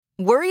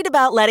Worried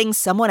about letting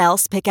someone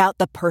else pick out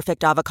the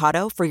perfect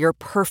avocado for your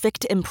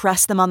perfect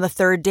impress them on the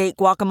third date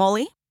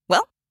guacamole?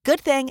 Well, good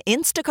thing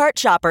Instacart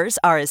shoppers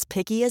are as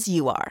picky as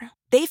you are.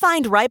 They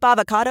find ripe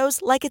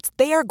avocados like it's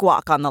their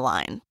guac on the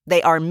line.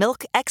 They are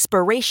milk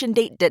expiration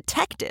date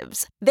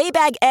detectives. They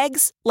bag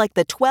eggs like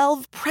the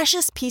 12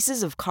 precious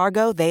pieces of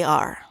cargo they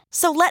are.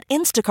 So let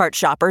Instacart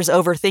shoppers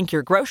overthink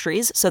your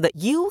groceries so that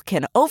you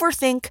can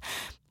overthink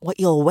what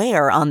you'll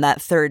wear on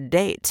that third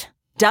date.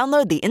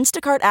 Download the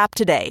Instacart app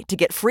today to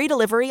get free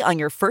delivery on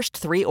your first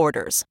 3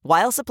 orders,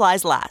 while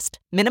supplies last.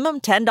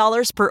 Minimum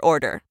 $10 per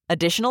order.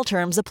 Additional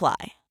terms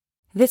apply.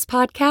 This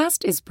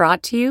podcast is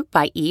brought to you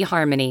by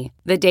eHarmony,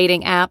 the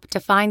dating app to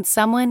find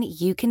someone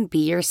you can be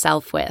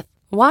yourself with.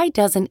 Why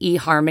doesn't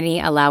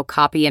eHarmony allow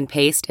copy and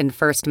paste in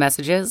first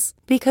messages?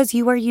 Because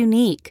you are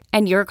unique,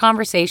 and your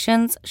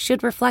conversations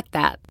should reflect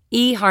that.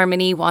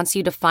 eHarmony wants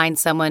you to find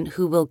someone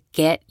who will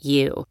get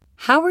you.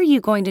 How are you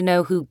going to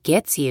know who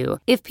gets you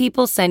if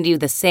people send you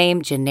the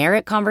same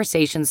generic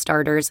conversation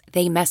starters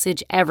they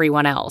message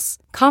everyone else?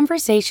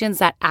 Conversations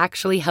that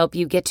actually help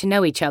you get to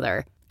know each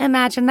other.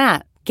 Imagine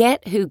that.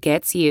 Get who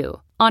gets you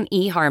on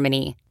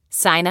eHarmony.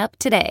 Sign up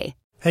today.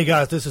 Hey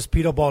guys, this is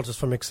Peter Baltus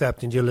from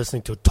Accept, and you're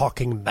listening to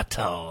Talking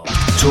Metal.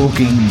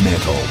 Talking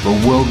Metal,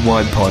 the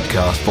worldwide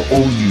podcast for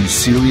all you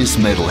serious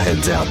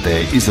metalheads out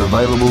there, is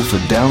available for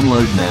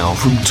download now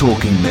from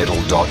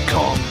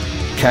TalkingMetal.com.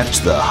 Catch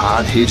the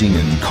hard-hitting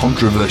and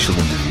controversial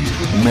interviews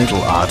with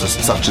metal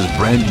artists such as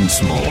Brandon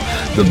Small,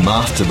 the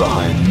master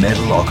behind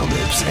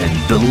Metalocalypse,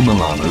 and Billy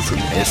Milano from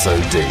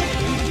SOD.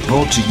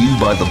 Brought to you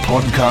by the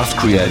podcast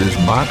creators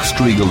Mark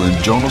Striegel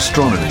and John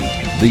Astronomy.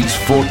 These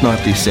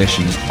fortnightly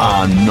sessions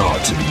are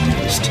not to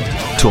be missed.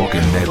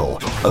 Talking Metal,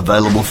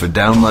 available for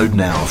download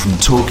now from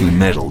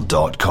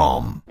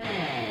TalkingMetal.com.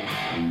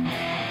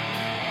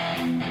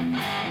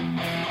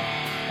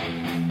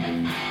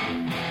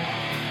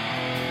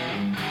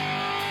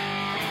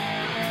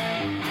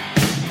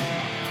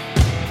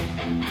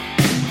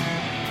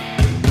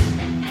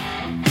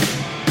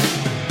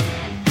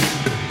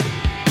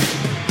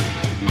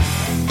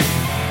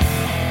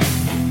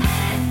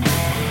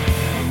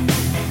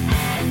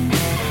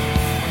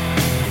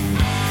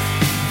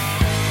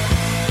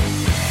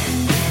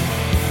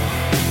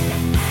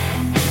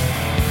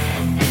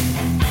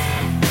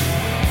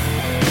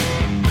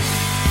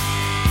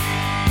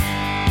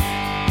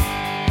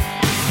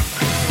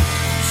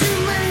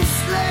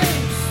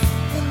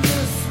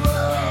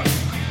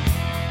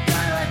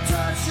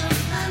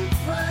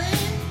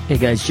 Hey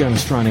guys, John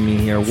Astronomy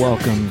here.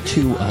 Welcome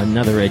to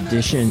another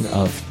edition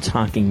of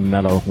Talking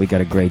Metal. We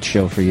got a great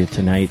show for you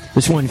tonight.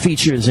 This one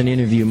features an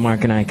interview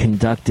Mark and I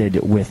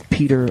conducted with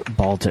Peter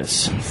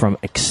Baltus from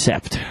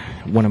Accept,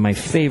 one of my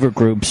favorite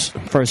groups.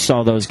 First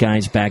saw those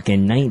guys back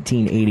in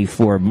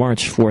 1984,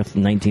 March 4th,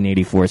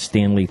 1984,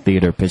 Stanley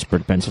Theater,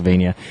 Pittsburgh,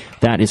 Pennsylvania.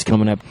 That is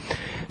coming up.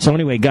 So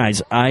anyway,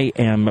 guys, I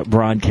am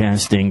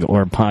broadcasting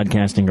or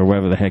podcasting or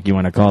whatever the heck you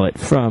want to call it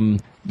from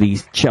the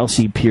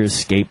Chelsea Piers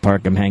Skate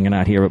Park. I'm hanging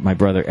out here with my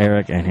brother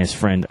Eric and his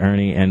friend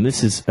Ernie, and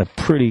this is a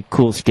pretty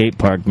cool skate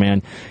park,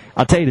 man.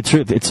 I'll tell you the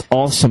truth, it's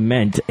all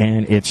cement,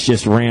 and it's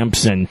just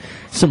ramps and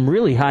some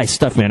really high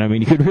stuff, man. I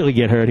mean, you could really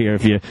get hurt here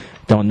if you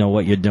don't know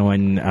what you're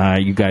doing.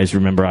 You guys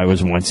remember I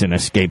was once in a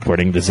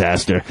skateboarding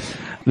disaster.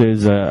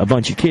 There's a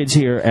bunch of kids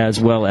here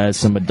as well as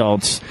some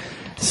adults,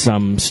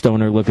 some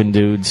stoner-looking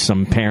dudes,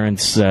 some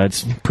parents.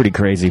 It's pretty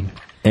crazy.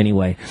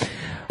 Anyway,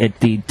 at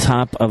the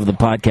top of the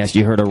podcast,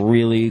 you heard a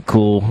really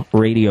cool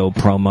radio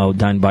promo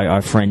done by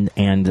our friend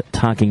and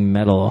Talking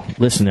Metal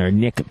listener,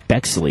 Nick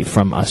Bexley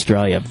from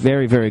Australia.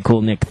 Very, very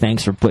cool, Nick.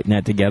 Thanks for putting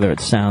that together. It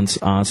sounds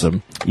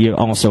awesome. You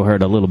also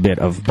heard a little bit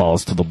of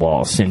Balls to the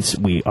Wall, since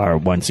we are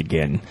once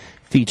again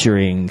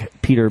featuring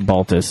Peter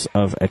Baltus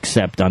of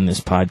Accept on this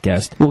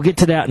podcast. We'll get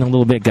to that in a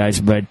little bit, guys,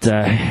 but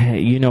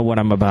you know what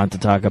I'm about to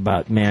talk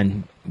about.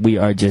 Man, we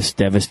are just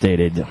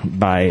devastated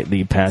by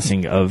the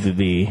passing of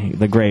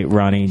the great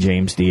Ronnie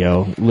James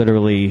Dio.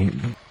 Literally,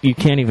 you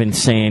can't even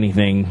say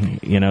anything,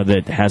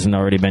 that hasn't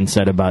already been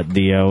said about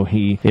Dio.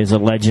 He is a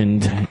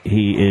legend.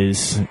 He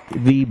is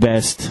the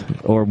best,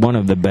 or one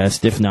of the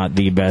best, if not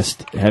the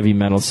best, heavy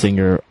metal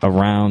singer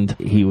around.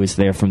 He was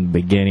there from the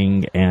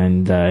beginning,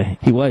 and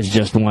he was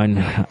just one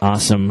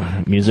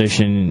awesome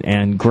musician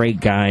and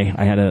great guy.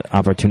 I had an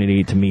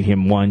opportunity to meet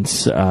him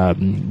once. We're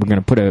going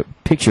to put a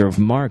picture of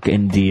Mark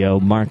and Dio.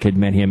 Mark had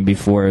met him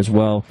before as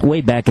well,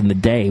 way back in the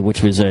day,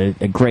 which was a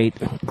great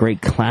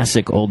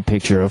classic old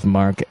picture of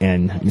Mark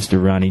and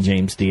Mr. Ronnie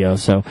James Dio.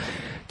 So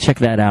check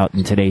that out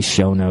in today's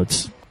show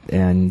notes.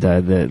 And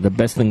the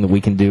best thing that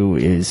we can do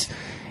is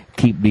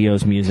keep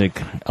Dio's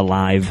music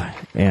alive.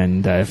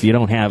 And if you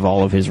don't have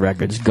all of his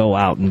records, go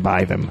out and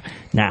buy them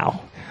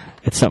now.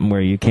 It's something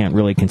where you can't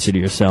really consider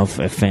yourself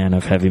a fan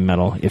of heavy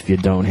metal if you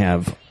don't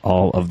have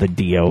all of the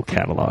Dio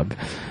catalog.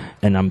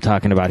 And I'm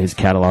talking about his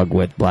catalog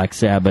with Black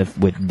Sabbath,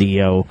 with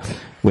Dio,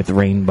 with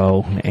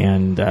Rainbow,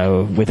 and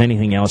with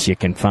anything else you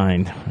can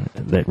find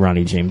that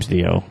Ronnie James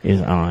Dio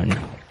is on.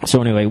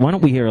 So anyway, why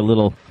don't we hear a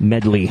little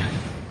medley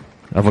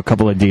of a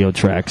couple of Dio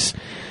tracks.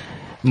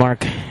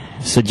 Mark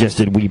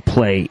suggested we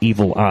play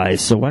Evil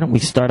Eyes, so why don't we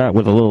start out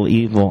with a little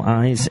Evil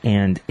Eyes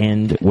and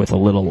end with a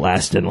little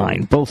Last in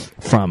Line, both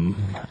from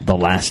The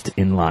Last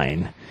in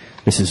Line.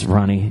 This is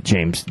Ronnie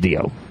James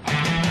Dio.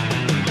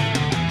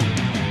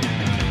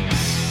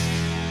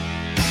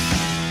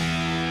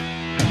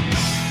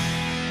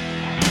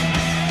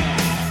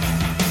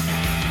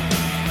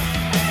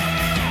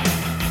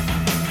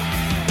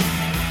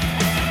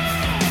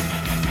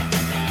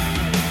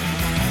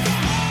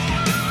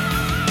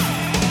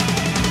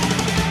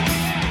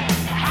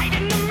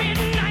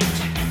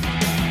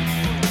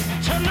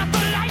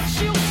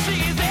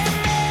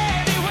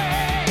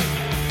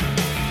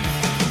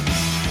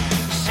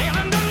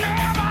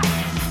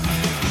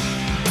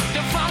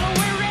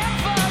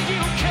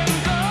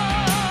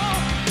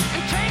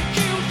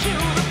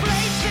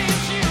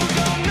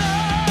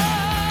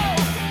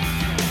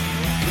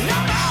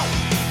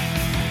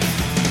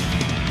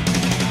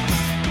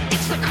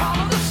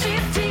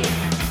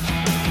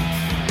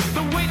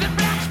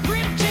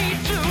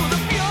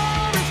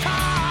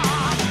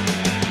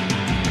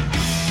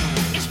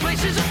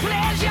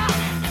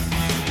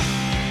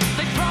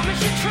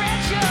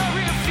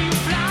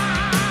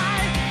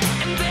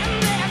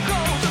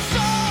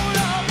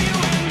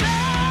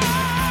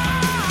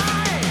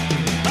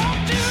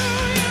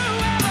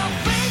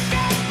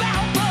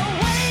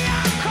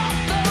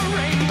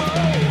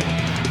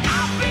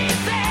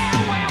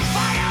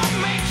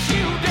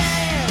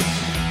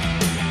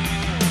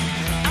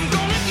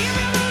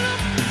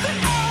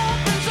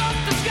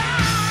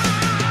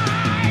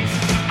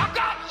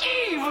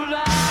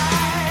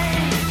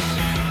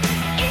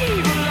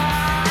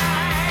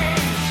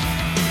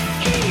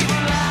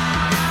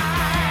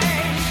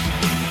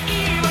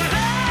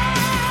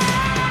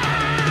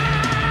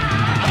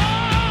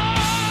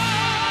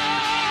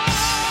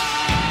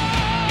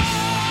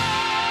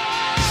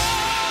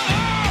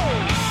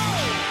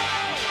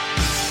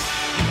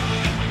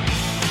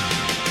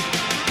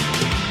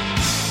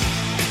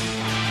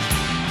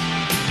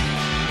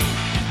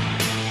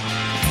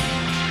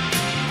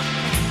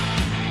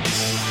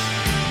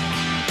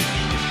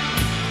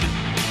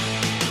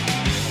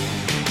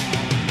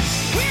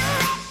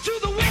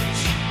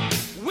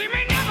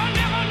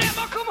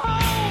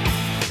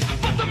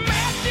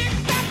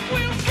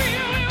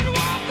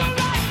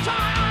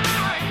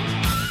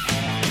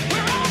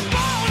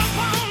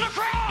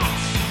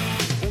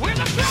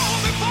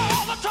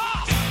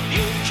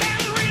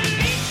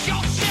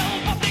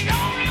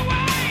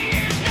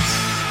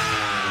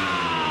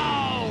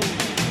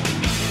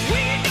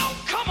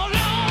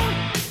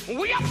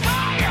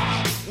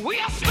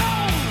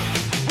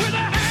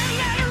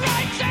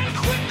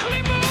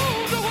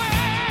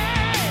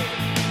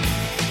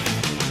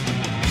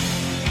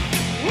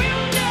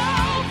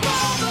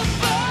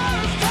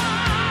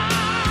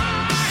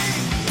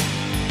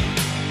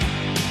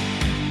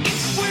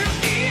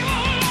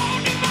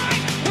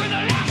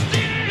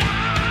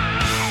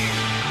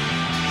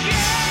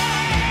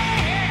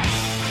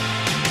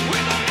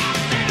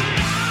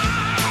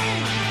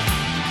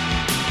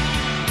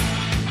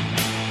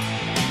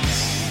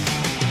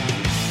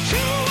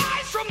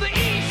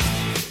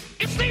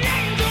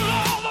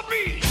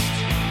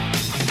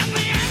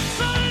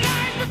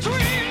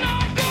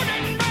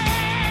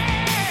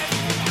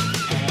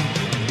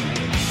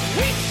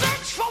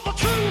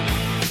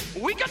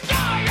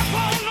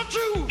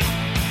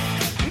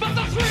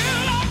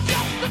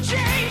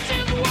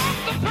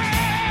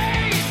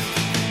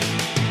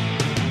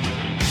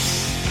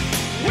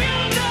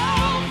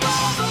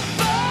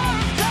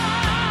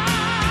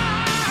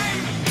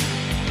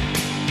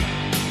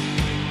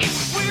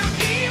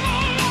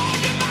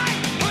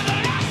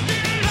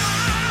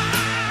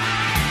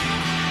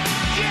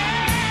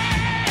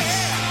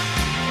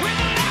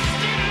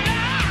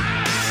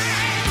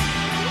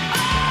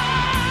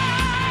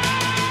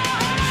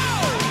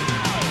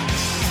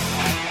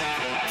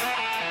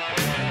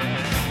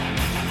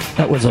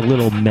 That was a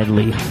little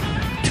medley,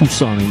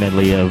 two-song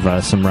medley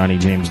of some Ronnie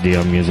James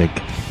Dio music.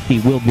 He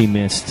will be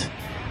missed.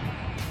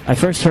 I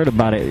first heard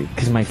about it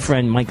because my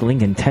friend Mike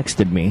Lincoln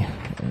texted me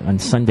on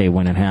Sunday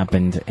when it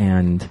happened,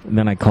 and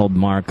then I called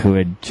Mark, who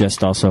had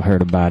just also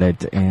heard about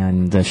it,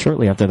 and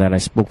shortly after that I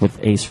spoke with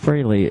Ace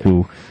Frehley,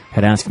 who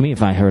had asked me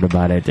if I heard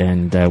about it,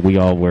 and we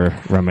all were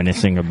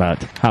reminiscing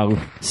about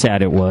how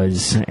sad it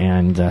was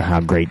and how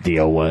great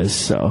Dio was.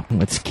 So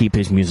let's keep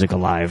his music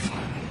alive.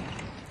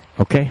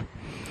 Okay?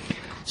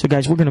 So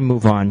guys, we're going to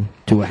move on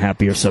to a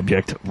happier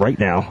subject right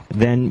now.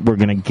 Then we're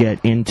going to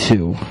get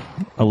into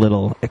a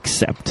little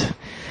Accept.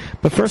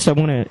 But first I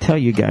want to tell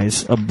you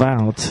guys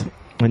about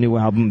a new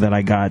album that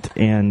I got,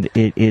 and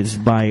it is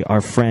by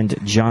our friend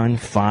John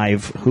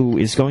Five, who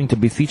is going to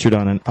be featured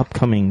on an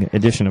upcoming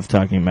edition of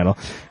Talking Metal.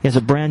 He has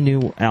a brand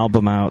new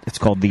album out. It's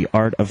called The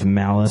Art of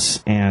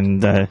Malice,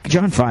 and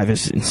John Five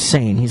is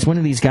insane. He's one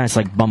of these guys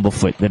like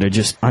Bumblefoot that are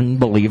just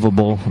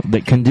unbelievable,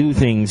 that can do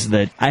things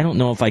that I don't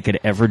know if I could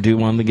ever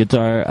do on the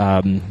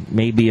guitar.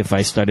 Maybe if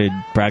I started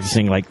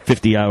practicing like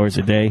 50 hours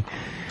a day.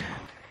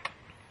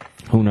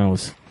 Who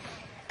knows?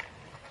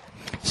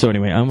 So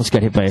anyway, I almost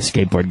got hit by a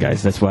skateboard,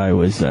 guys. That's why I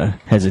was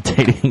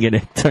hesitating, and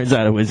it turns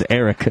out it was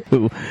Eric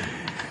who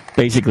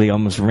basically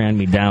almost ran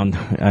me down.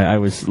 I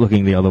was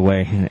looking the other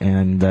way,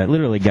 and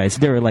literally, guys,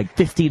 there were like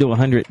 50 to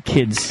 100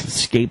 kids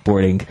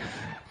skateboarding.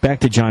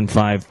 Back to John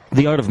 5.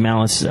 The Art of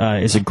Malice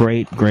is a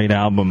great, great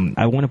album.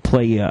 I want to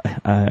play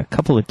a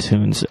couple of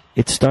tunes.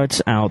 It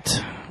starts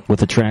out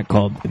with a track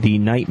called The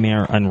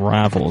Nightmare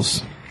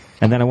Unravels.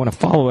 And then I want to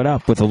follow it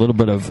up with a little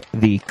bit of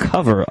the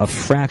cover of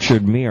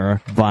Fractured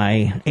Mirror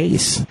by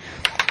Ace.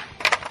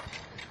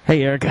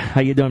 Hey, Eric.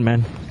 How you doing,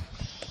 man?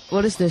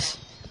 What is this?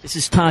 This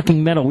is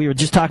Talking Metal. We were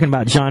just talking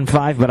about John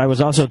 5, but I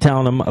was also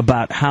telling them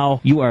about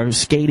how you are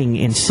skating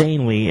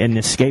insanely in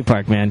this skate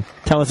park, man.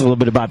 Tell us a little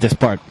bit about this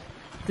park.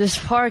 This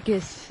park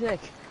is sick.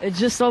 It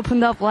just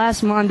opened up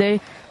last Monday.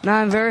 Now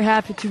I'm very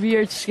happy to be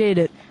here to skate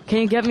it. Can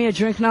you get me a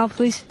drink now,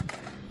 please?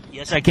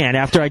 Yes, I can.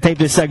 After I tape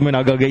this segment,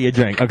 I'll go get you a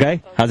drink,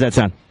 okay? How's that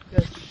sound?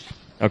 Good.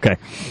 Okay.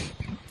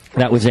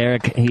 That was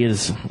Eric. He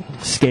is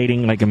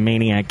skating like a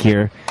maniac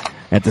here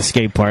at the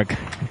skate park.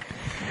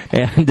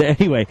 And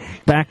anyway,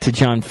 back to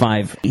John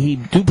 5. He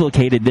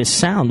duplicated this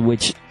sound,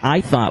 which I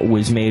thought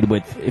was made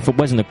with, if it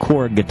wasn't a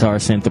Korg guitar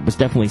synth, it was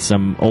definitely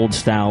some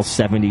old-style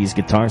 70s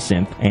guitar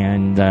synth.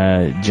 And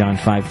John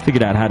 5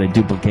 figured out how to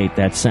duplicate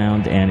that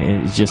sound, and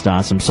it's just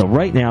awesome. So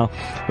right now,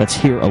 let's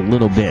hear a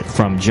little bit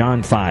from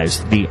John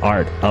 5's The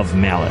Art of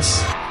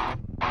Malice.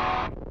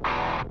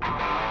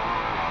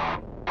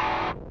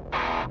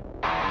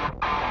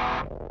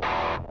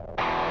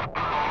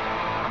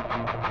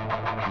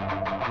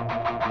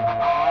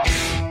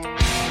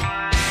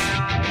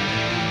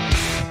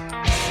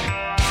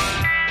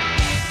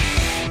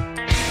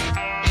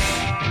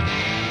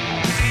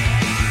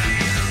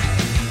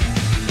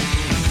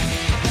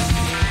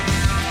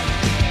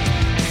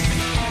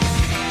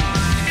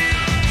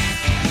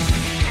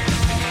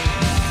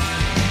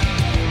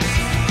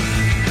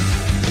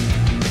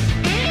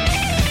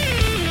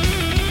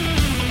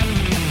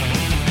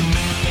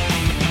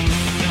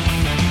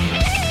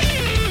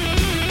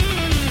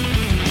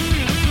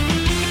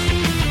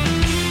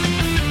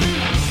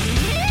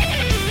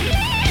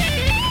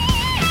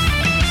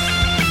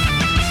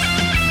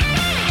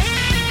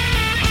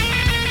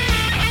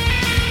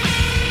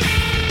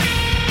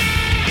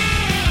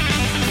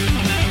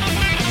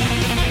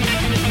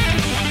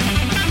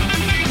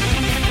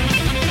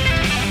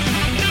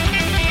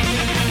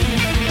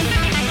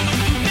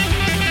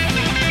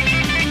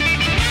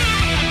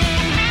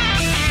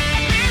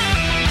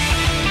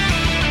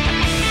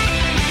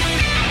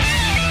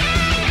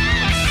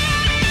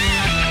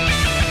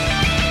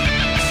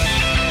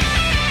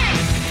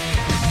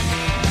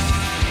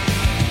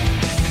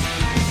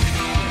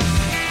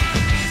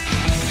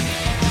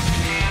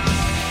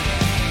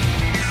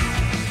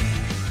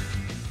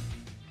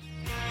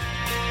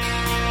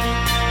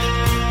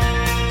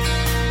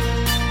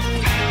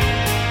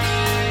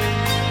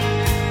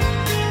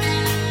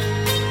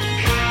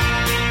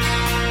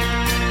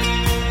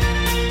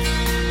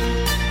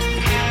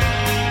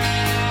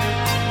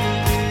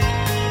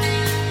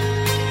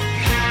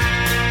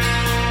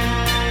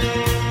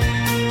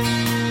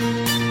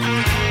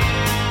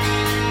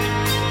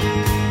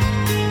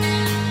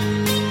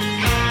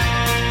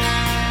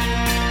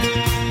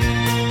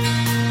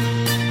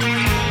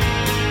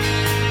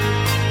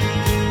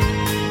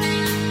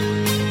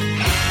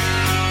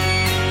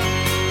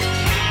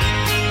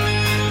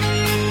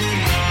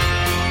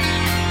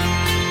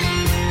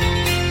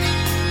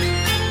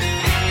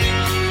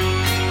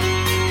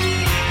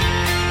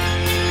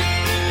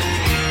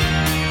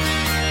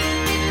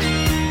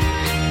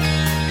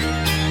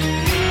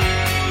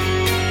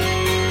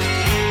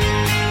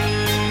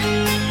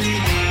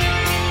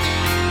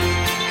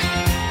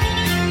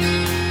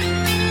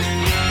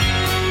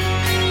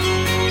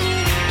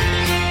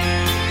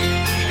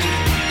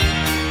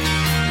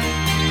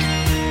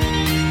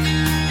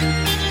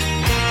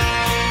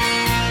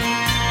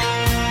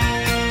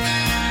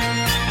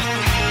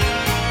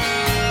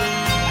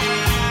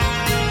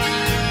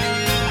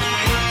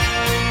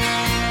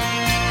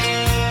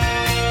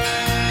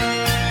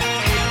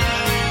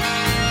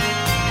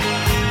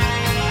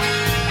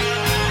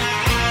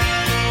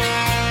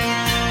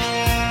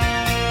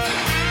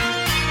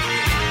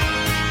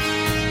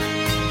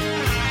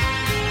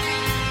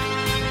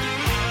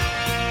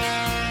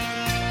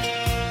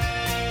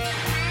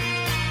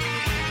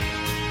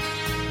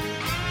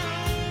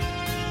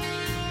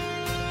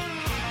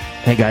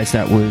 Hey guys,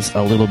 that was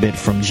a little bit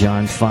from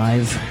John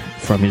 5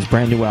 from his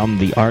brand new album,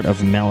 The Art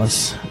of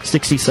Malice.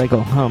 60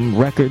 Cycle Hum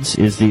Records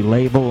is the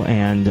label,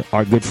 and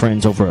our good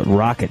friends over at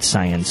Rocket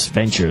Science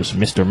Ventures,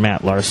 Mr.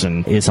 Matt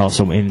Larson, is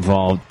also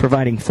involved,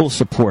 providing full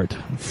support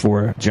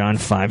for John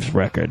 5's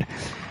record.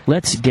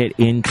 Let's get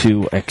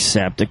into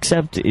Accept.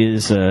 Accept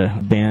is a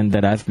band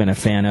that I've been a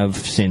fan of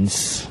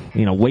since,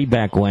 way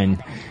back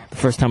when. The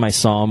first time I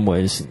saw them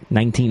was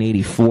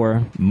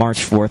 1984, March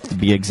 4th to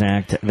be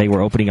exact. They were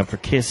opening up for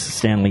KISS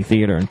Stanley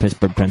Theater in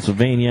Pittsburgh,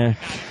 Pennsylvania.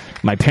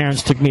 My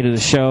parents took me to the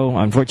show.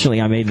 Unfortunately,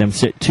 I made them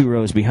sit 2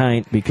 rows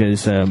behind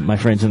because my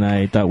friends and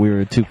I thought we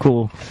were too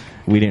cool.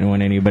 We didn't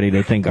want anybody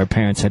to think our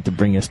parents had to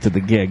bring us to the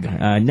gig.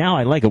 Now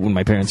I like it when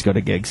my parents go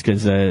to gigs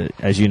because,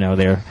 as you know,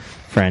 they're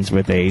friends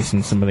with Ace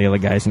and some of the other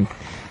guys in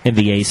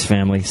the Ace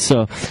family.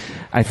 So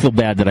I feel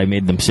bad that I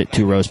made them sit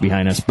 2 rows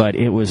behind us, but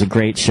it was a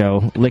great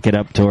show. Lick It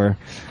Up tour.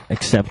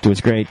 Accept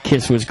was great.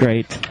 Kiss was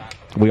great.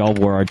 We all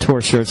wore our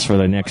tour shirts for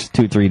the next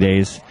 2-3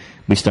 days.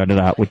 We started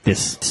out with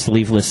this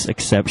sleeveless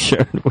Accept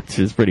shirt, which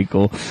is pretty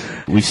cool.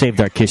 We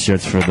saved our Kiss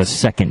shirts for the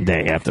second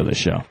day after the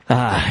show.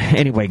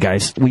 Anyway,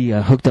 guys, we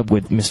hooked up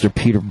with Mr.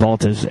 Peter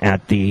Baltes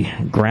at the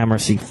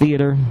Gramercy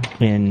Theater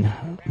in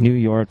New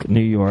York.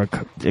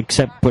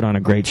 Accept put on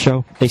a great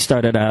show. They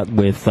started out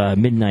with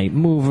Midnight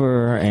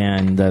Mover,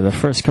 and the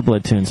first couple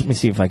of tunes, let me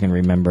see if I can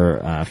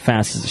remember.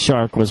 Fast as a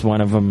Shark was one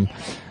of them.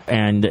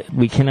 And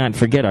we cannot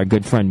forget our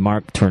good friend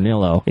Mark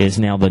Tornillo is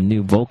now the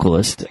new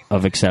vocalist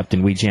of Accept,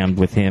 and we jammed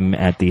with him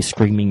at the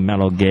Screaming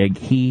Metal gig.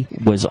 He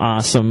was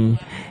awesome.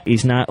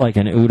 He's not like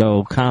an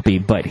Udo copy,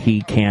 but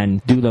he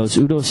can do those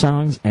Udo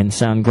songs and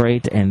sound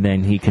great, and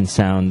then he can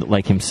sound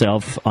like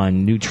himself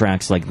on new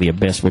tracks like The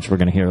Abyss, which we're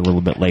going to hear a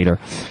little bit later.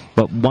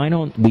 But why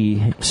don't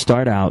we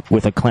start out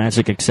with a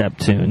classic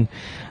Accept tune?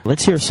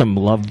 Let's hear some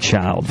Love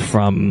Child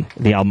from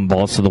the album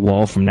Balls to the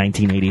Wall from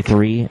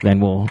 1983.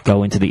 Then we'll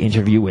go into the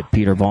interview with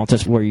Peter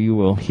Baltes, where you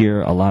will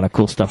hear a lot of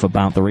cool stuff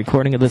about the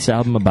recording of this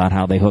album, about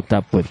how they hooked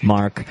up with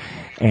Mark,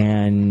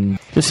 and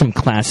just some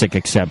classic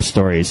Accept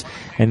stories.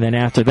 And then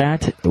after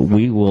that,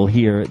 we will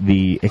hear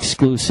the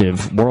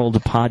exclusive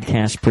world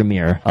podcast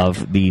premiere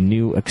of the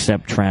new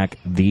Accept track,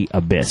 The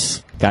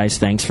Abyss. Guys,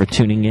 thanks for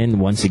tuning in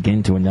once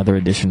again to another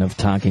edition of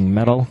Talking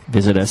Metal.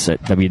 Visit us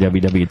at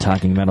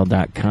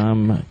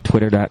www.talkingmetal.com,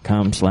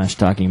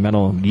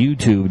 twitter.com/talkingmetal,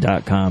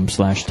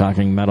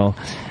 youtube.com/talkingmetal.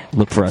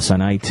 Look for us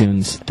on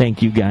iTunes.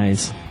 Thank you,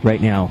 guys. Right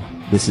now,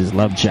 this is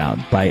Love Child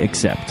by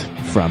Accept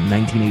from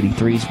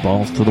 1983's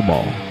Balls to the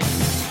Ball.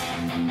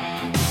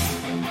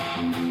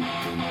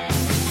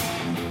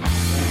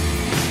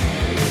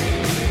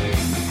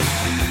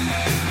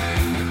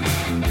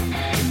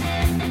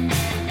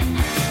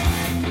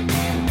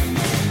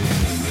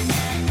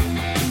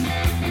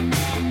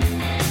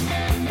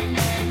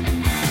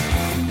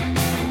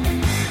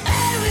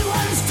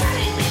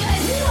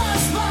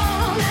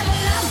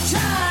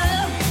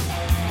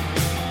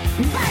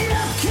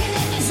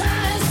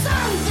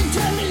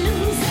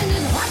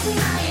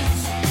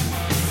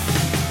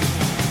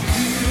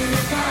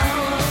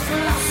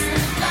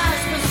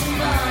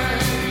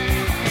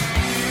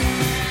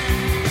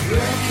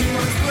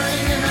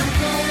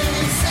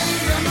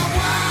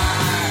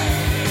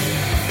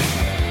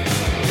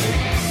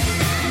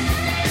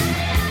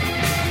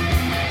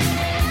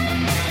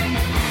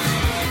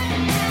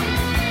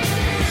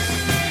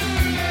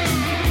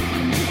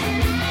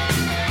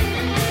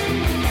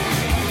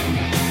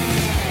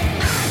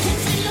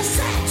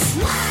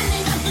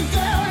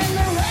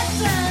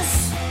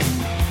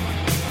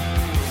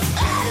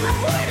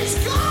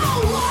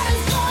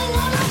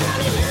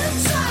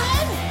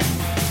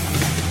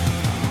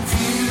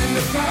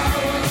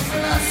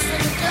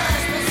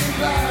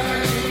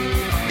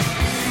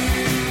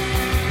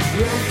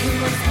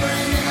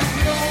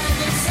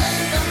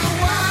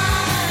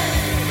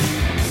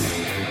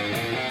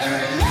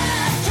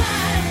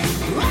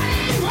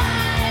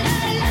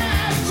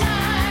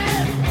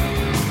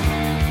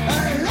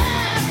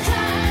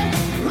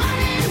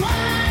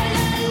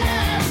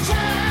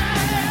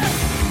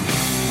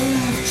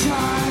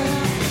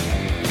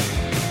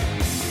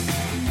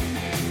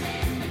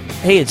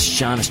 Hey, it's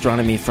John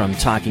Astronomy from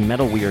Talking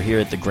Metal. We are here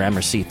at the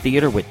Gramercy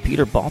Theater with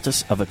Peter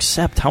Baltes of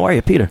Accept. How are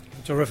you, Peter?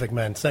 Terrific,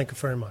 man. Thank you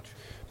very much.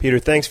 Peter,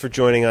 thanks for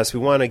joining us. We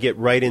want to get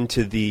right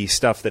into the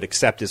stuff that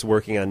Accept is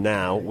working on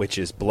now, which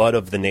is Blood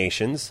of the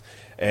Nations.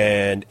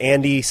 And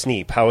Andy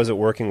Sneap, how is it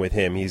working with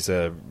him? He's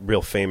a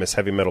real famous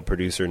heavy metal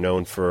producer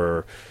known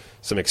for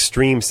some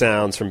extreme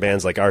sounds from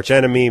bands like Arch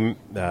Enemy,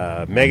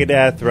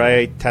 Megadeth,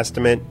 right?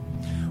 Testament.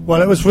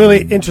 Well, it was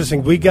really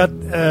interesting. We got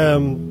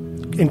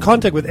in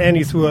contact with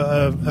Andy through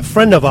a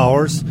friend of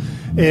ours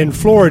in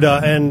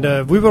Florida, and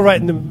we were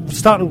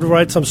starting to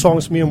write some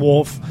songs, me and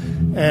Wolf,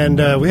 and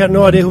we had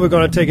no idea who we were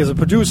going to take as a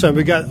producer, and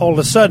we got all of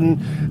a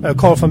sudden a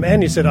call from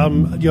Andy. He said, I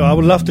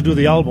would love to do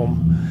the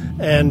album.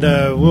 And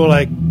we were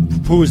like,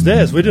 who's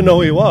this? We didn't know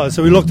who he was,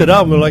 so we looked it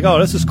up, and we were like, oh,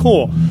 this is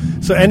cool.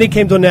 So Andy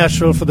came to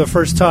Nashville for the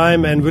first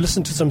time, and we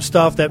listened to some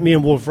stuff that me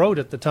and Wolf wrote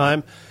at the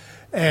time,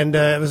 and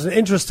it was an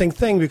interesting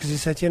thing because he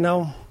said,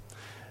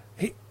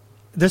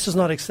 this is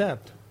not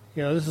Accept.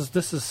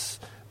 This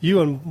is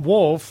you and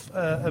Wolf,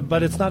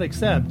 but it's not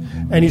Accept.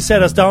 And he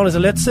sat us down and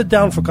said, let's sit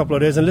down for a couple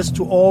of days and listen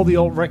to all the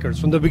old records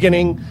from the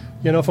beginning,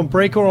 from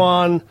Breaker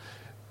on,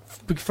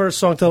 first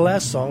song to the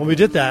last song. And we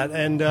did that.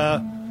 And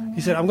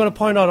he said, I'm going to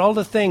point out all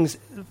the things,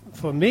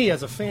 for me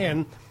as a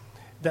fan,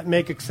 that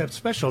make Accept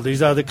special.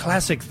 These are the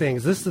classic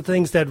things. This is the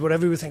things that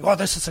whatever we think, oh,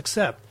 this is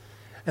Accept.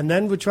 And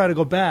then we try to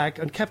go back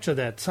and capture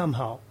that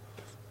somehow.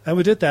 And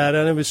we did that,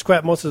 and then we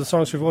scrapped most of the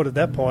songs we wrote at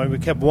that point. We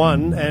kept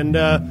one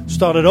and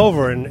started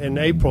over in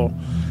April.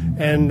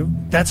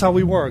 And that's how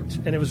we worked.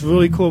 And it was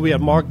really cool. We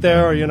had Mark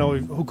there,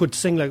 who could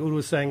sing like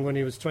Udo sang when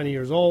he was 20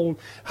 years old,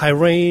 high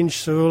range.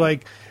 So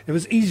it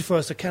was easy for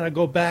us to kind of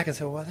go back and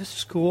say, well, this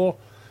is cool.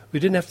 We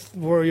didn't have to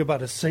worry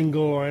about a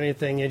single or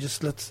anything. And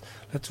just let's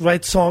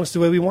write songs the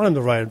way we want them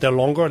to write. They're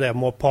longer. They have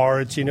more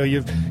parts.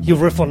 You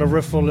riff on the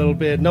riff for a little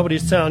bit.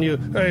 Nobody's telling you,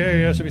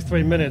 hey, it should be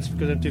 3 minutes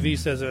because MTV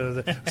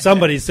says,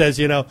 somebody says,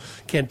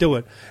 can't do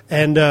it.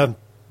 And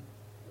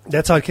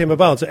that's how it came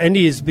about. So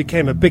Andy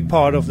became a big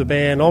part of the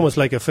band, almost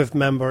like a fifth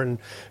member, and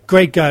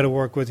great guy to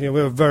work with. We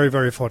were very,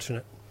 very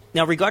fortunate.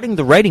 Now, regarding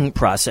the writing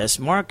process,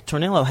 Mark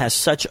Tornillo has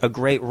such a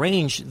great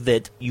range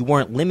that you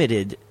weren't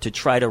limited to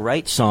try to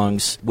write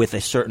songs with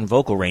a certain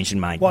vocal range in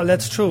mind. Well,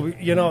 that's true.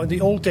 In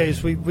the old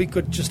days, we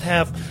could just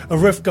have a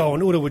riff go,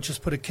 and Udo would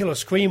just put a killer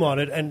scream on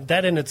it, and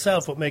that in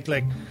itself would make,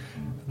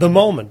 the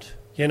moment.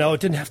 It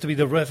didn't have to be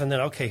the riff, and then,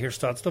 okay, here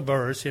starts the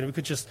verse. We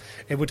could just,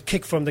 it would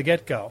kick from the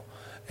get-go.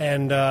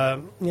 And,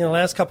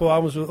 last couple of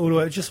albums with Udo,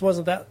 it just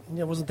wasn't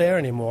there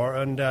anymore.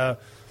 And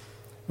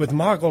with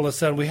Mark, all of a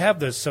sudden, we have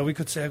this. So we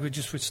could say, we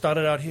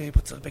started out here, he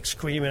puts a big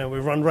scream in, and we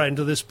run right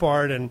into this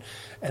part. And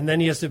then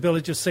he has the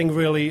ability to sing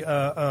really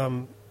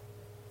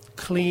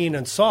clean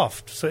and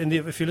soft. So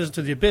if you listen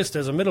to The Abyss,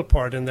 there's a middle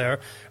part in there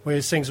where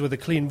he sings with a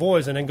clean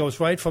voice and then goes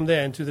right from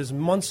there into this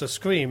monster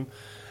scream.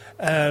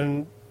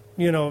 And,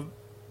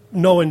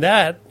 knowing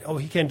that,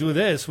 he can do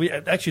this.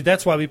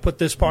 That's why we put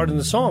this part in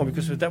the song,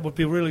 because that would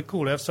be really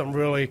cool to have some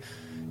really,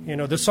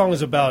 the song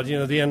is about,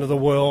 the end of the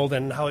world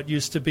and how it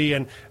used to be,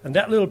 and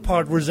that little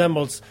part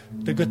resembles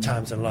the good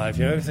times in life.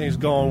 Everything's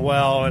going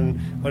well,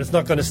 but it's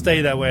not going to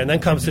stay that way. And then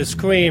comes this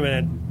scream,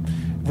 and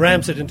it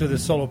ramps it into the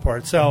solo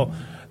part. So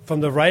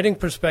from the writing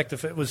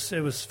perspective, it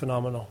was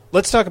phenomenal.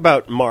 Let's talk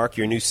about Mark,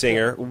 your new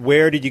singer.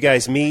 Where did you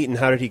guys meet, and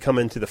how did he come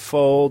into the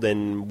fold,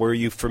 and were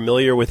you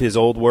familiar with his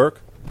old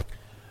work?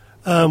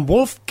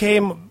 Wolf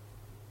came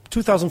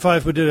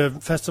 2005. We did a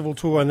festival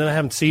tour, and then I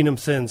haven't seen him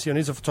since.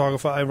 He's a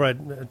photographer. I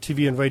write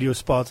TV and radio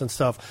spots and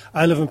stuff.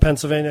 I live in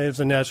Pennsylvania. He lives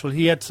in Nashville.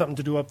 He had something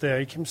to do up there.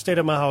 He stayed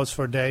at my house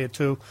for a day or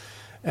two,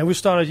 and we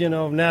started,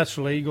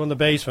 naturally go in the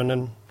basement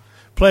and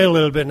play a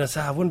little bit. And I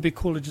said, wouldn't it be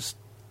cool to just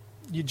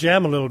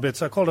jam a little bit?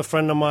 So I called a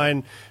friend of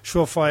mine,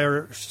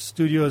 Surefire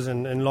Studios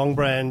in Long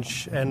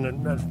Branch,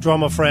 and a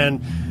drummer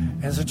friend,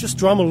 and so just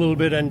drum a little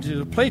bit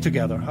and play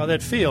together, how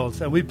that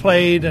feels. And we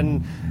played,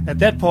 and at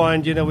that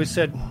point, we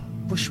said,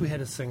 wish we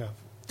had a singer.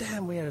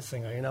 Damn, we had a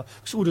singer,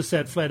 Because Udo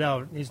said flat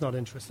out, he's not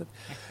interested.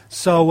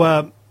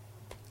 So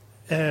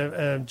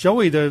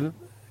Joey, the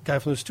guy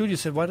from the studio,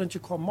 said, why don't you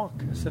call Mark?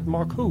 I said,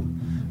 Mark who?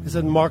 He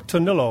said, Mark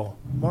Tornillo.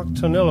 Mark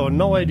Tornillo,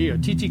 no idea.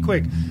 T.T.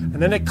 Quick. And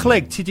then it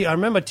clicked. I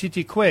remember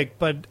T.T. Quick,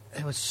 but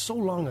it was so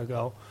long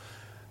ago.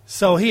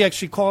 So he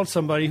actually called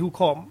somebody who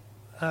called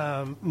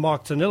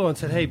Mark Tornillo and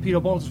said, hey, Peter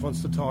Baltes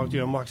wants to talk to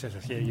you. And Mark said,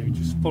 yeah, you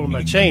just pull him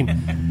my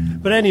chain.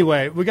 But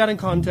anyway, we got in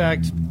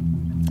contact,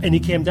 and he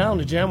came down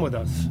to jam with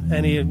us.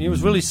 And he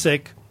was really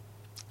sick.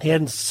 He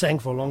hadn't sang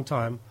for a long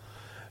time.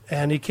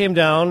 And he came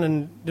down,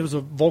 and there was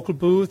a vocal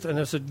booth, and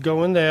I said,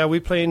 go in there. We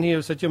play in here.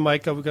 I said, your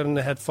mic up. We got in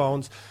the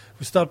headphones.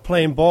 We start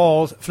playing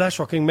balls, Flash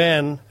Rocking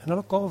Man. And I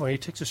look over, and he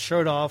takes his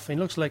shirt off, and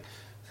he looks like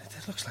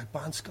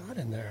Bon Scott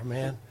in there,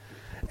 man.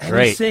 And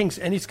Great. He sings,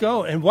 and he's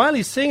going. And while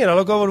he's singing, I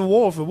look over to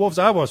Wolf, and Wolf's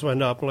eyebrows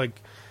went up. I'm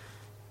like,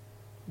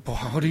 boy,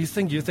 what do you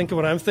think? You think of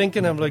what I'm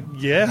thinking? I'm like,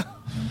 yeah.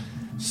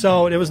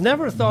 So there was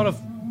never a thought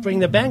of bringing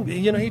the band.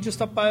 He just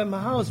stopped by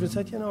my house and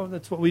said,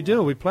 that's what we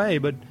do. We play.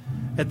 But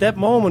at that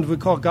moment, we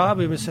called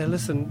Gabi and we said,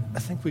 listen, I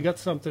think we got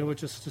something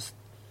which is just,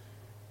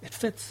 it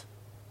fits.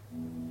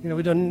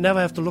 We don't never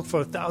have to look for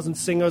 1,000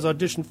 singers,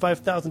 audition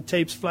 5,000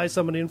 tapes, fly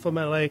somebody in from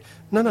L.A.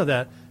 None of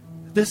that.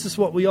 This is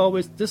what we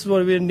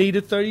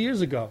needed 30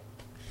 years ago.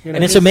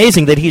 And it's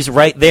amazing that he's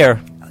right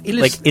there,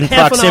 like in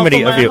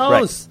proximity of you.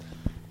 House,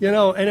 right.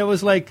 And it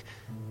was like,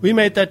 we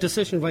made that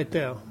decision right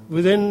there.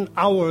 Within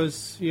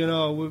hours,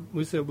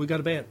 we said, we got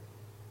a band.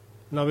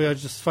 Now we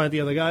just find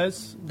the other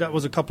guys. That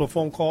was a couple of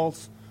phone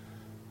calls,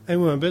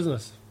 and we were in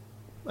business.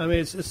 I mean,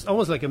 it's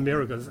almost like a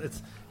miracle.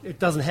 It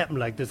doesn't happen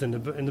like this in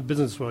the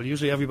business world.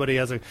 Usually everybody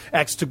has an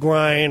axe to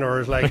grind,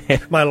 or it's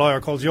like my lawyer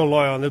calls your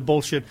lawyer on the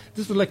bullshit.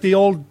 This was like the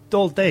old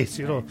days,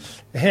 a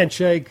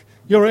handshake,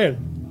 you're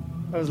in.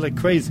 I was like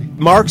crazy.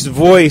 Mark's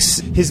voice,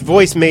 his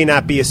voice may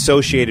not be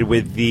associated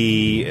with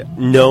the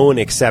known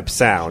Accept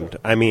sound.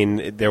 I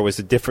mean, there was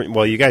a different,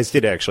 well, you guys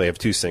did actually have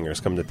two singers,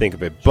 come to think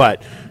of it,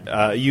 but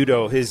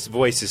Udo, his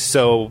voice is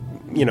so,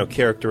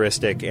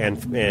 characteristic,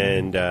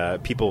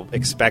 and people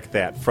expect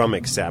that from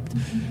Accept.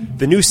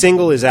 The new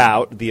single is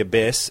out, The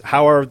Abyss.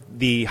 How are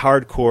the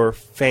hardcore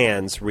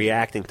fans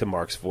reacting to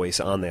Mark's voice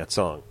on that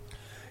song?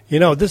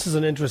 This is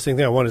an interesting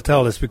thing I want to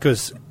tell this,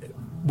 because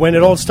when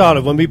it all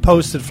started, when we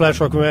posted Flash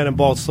Rocking Man and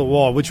Balls to the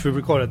Wall, which we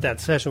recorded that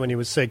session when he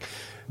was sick,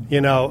 we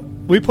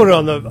put it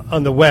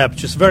on the web,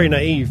 just very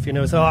naive,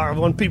 so I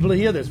want people to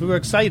hear this. We were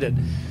excited.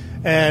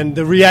 And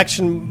the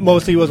reaction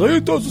mostly was,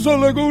 it doesn't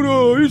sound like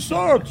Udo, he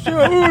sucks,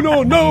 yeah,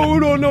 Udo,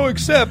 no,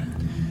 Accept.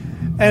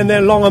 And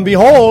then, long and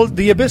behold,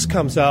 The Abyss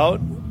comes out,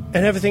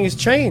 and everything has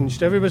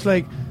changed. Everybody's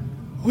like,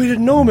 we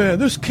didn't know, man.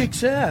 This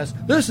kicks ass.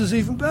 This is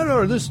even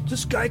better.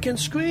 This guy can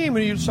scream,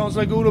 and he sounds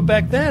like Udo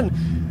back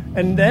then.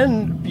 And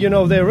then, you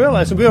know, they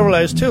realized, and we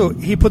realized too,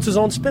 he puts his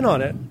own spin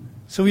on it.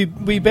 So we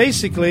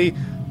basically,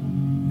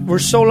 we're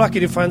so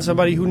lucky to find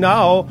somebody who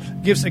now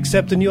gives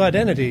Accept a new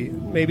identity,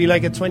 maybe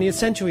like a 20th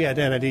century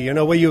identity, you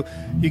know, where you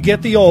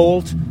get the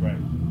old, right,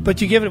 but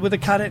you give it with a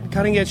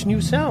cutting-edge new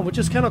sound, which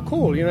is kind of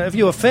cool. You know, if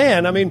you're a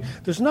fan, I mean,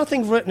 there's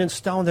nothing written in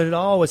stone that it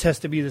always has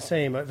to be the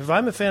same. If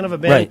I'm a fan of a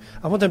band, right,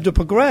 I want them to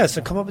progress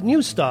and come up with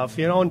new stuff,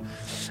 you know, and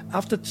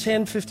after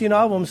 10, 15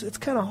 albums, it's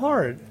kind of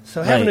hard.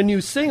 So having a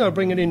new singer,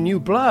 bringing in new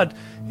blood,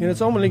 you know,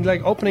 it's almost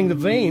like opening the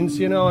veins,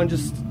 you know, and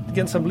just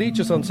getting some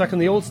leeches on, sucking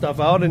the old stuff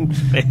out and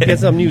get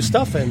some new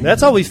stuff in.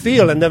 That's how we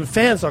feel, and the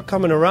fans are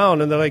coming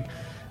around, and they're like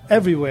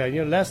everywhere.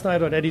 You know, last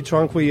night at Eddie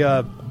Trunk, we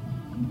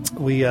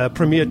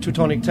premiered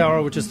Teutonic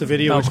Terror, which is the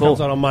video, which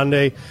comes out on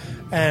Monday,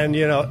 and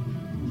you know,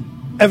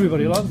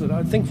 everybody loves it.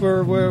 I think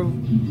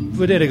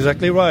we did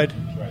exactly right.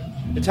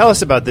 And tell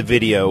us about the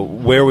video.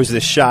 Where was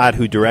this shot?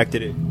 Who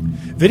directed it?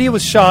 Video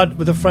was shot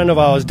with a friend of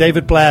ours,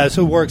 David Blas,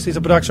 who works. He's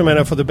a production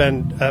manager for the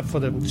band for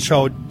the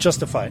show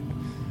Justified,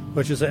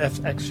 which is an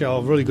FX show,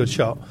 a really good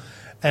show.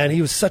 And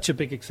he was such a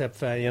big Accept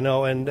fan, you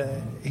know, and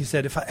he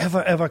said, if I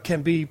ever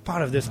can be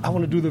part of this, I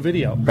want to do the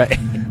video. Right.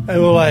 And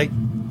we're like,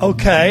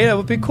 okay, that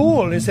would be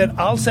cool. And he said,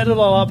 I'll set it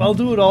all up. I'll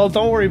do it all.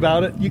 Don't worry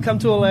about it. You come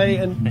to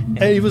LA. And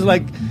he was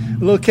like a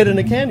little kid in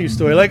a candy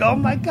store. Like, oh,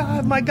 my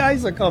God, my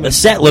guys are coming. The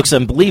set looks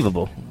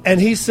unbelievable. And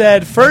he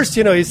said, first,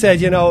 you know,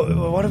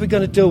 what are we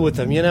going to do with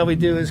them? You know, we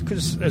do a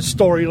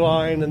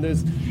storyline.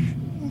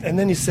 And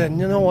then he said,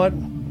 you know what?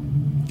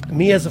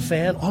 Me as a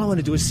fan, all I want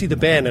to do is see the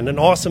band in an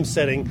awesome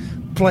setting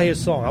play a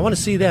song. I want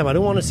to see them. I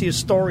don't want to see a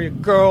story, a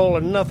girl, or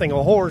nothing,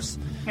 a horse.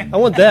 I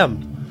want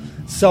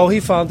them. So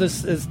he found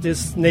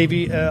this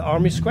Navy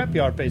Army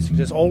scrapyard, basically.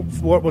 There's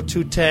old World War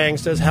II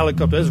tanks, there's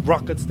helicopters, there's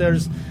rockets,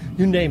 there's,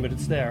 you name it,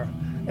 it's there.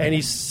 And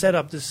he set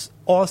up this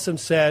awesome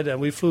set,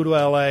 and we flew to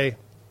L.A.,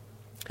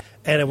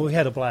 and we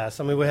had a blast.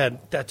 I mean, we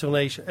had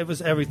detonation. It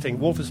was everything.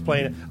 Wolf is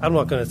playing it. I'm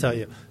not going to tell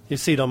you. You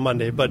see it on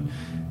Monday. But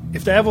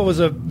if there ever was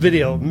a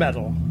video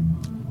metal,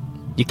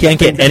 you can't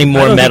get any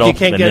more metal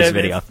than this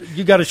video.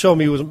 You got to show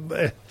me.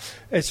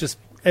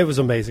 It was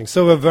amazing.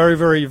 So we're very,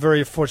 very,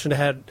 very fortunate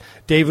to have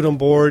David on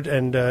board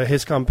and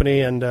his company,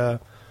 and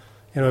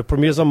it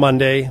premieres on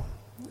Monday,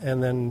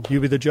 and then you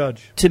be the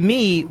judge. To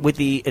me, with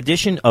the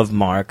addition of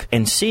Mark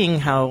and seeing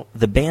how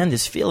the band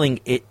is feeling,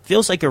 it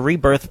feels like a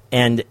rebirth,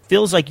 and it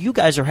feels like you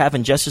guys are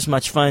having just as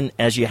much fun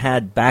as you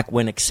had back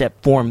when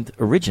Accept formed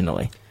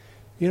originally.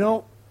 You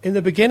know, in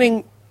the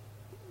beginning,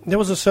 there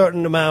was a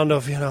certain amount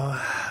of,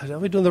 are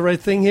we doing the right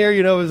thing here?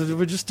 You know,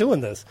 we're just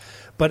doing this.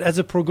 But as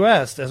it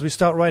progressed, as we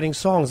start writing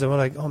songs, and we're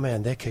like, oh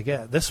man, they could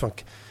get this one,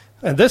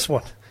 and this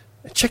one,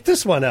 check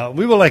this one out.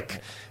 We were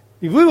like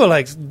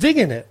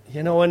digging it,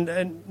 you know.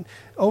 And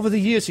over the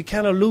years, you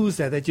kind of lose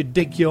that you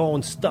dig your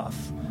own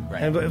stuff.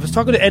 Right. And I was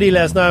talking to Eddie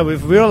last night.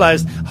 We've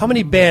realized how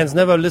many bands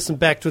never listen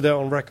back to their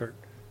own record.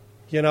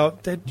 You know,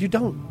 that you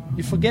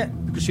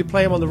forget because you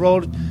play them on the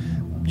road.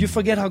 You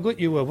forget how good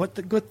you were, what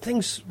the good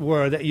things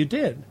were that you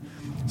did.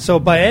 So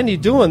by Andy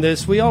doing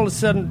this, we all of a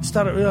sudden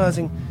started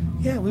realizing,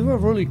 yeah, we were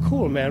really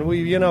cool, man.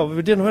 We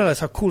didn't realize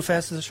how cool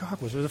Fast as a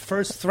Shark was. It was the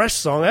first thrash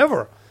song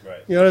ever.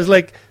 Right. You know, it was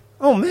like,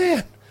 oh,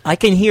 man. I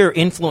can hear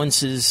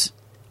influences.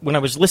 When I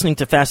was listening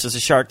to Fast as a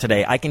Shark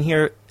today, I can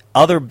hear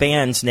other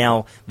bands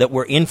now that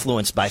were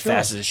influenced by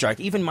Fast as a Shark.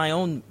 Even my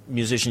own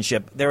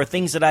musicianship, there are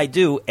things that I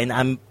do,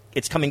 and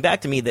it's coming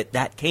back to me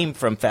that came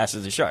from Fast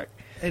as a Shark.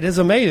 It is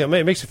amazing. I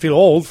mean, it makes you feel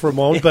old for a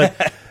moment,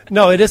 but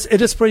no, it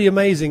is pretty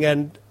amazing.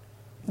 And,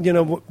 you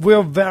know,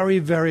 we're very,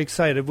 very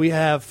excited. We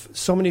have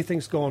so many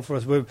things going for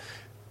us. We're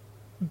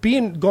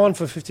being gone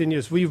for 15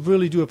 years. We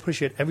really do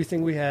appreciate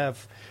everything we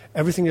have,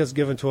 everything that's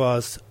given to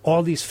us,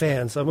 all these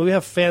fans. I mean, we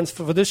have fans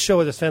for this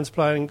show. There's fans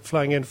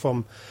flying in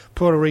from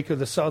Puerto Rico,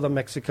 the southern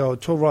Mexico,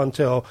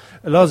 Toronto,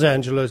 Los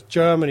Angeles,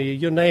 Germany,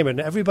 you name it.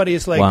 And everybody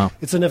is like, wow.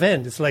 It's an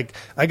event. It's like,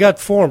 I got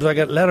forms, I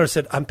got letters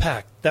that I'm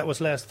packed. That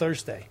was last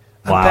Thursday.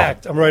 I'm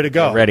packed. I'm ready to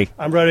go.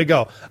 I'm ready to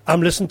go.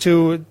 I'm listening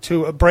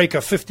to a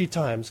Breaker 50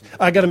 times.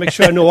 I got to make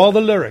sure I know all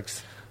the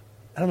lyrics.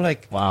 And I'm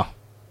like, wow.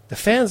 The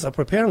fans are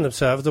preparing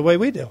themselves the way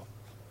we do.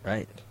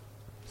 Right.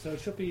 So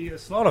it should be a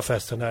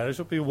Slaughterfest tonight. It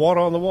should be water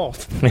on the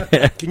walls.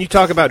 Can you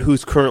talk about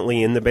who's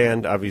currently in the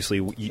band?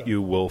 Obviously,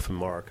 you, Wolf, and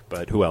Mark,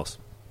 but who else?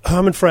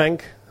 Herman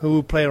Frank,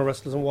 who played on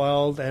Restless and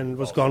Wild and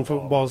was gone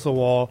for Balls to the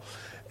Wall.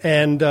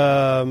 And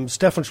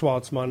Stefan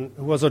Schwarzman,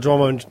 who was a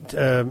drummer.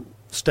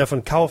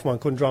 Stefan Kaufmann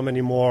couldn't drum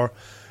anymore,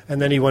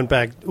 and then he went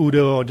back.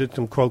 Udo did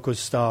some Crocus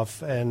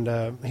stuff, and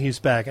he's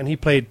back. And he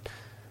played,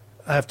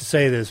 I have to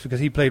say this, because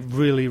he played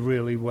really,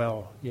 really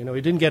well. You know,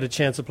 he didn't get a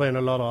chance to play on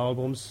a lot of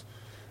albums,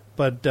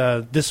 but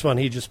this one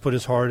he just put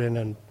his heart in,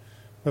 and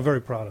we're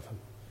very proud of him.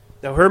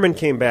 Now, Herman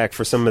came back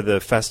for some of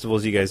the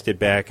festivals you guys did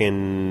back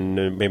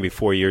in maybe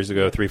 4 years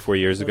ago, 3-4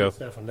 years ago.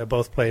 Stefan, they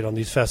both played on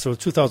these festivals.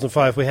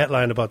 2005, we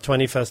headlined about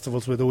 20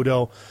 festivals with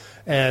Udo.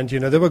 And, you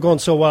know, they were going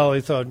so well,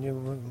 we thought,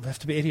 we have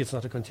to be idiots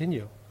not to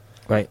continue.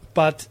 Right.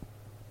 But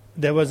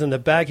there was in the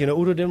back,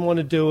 Udo didn't want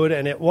to do it,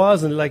 and it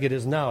wasn't like it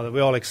is now that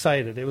we're all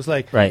excited. It was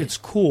like, it's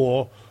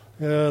cool,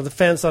 the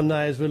fans are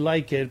nice, we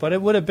like it, but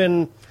it would have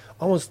been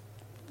almost,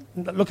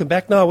 looking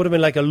back now, it would have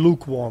been like a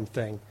lukewarm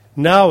thing.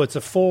 Now it's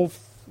a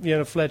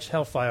full-fledged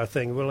Hellfire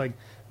thing. We're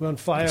on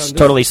fire. It's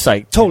totally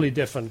psyched. Totally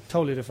different.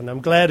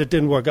 I'm glad it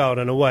didn't work out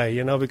in a way,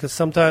 because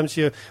sometimes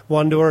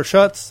one door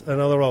shuts,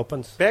 another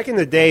opens. Back in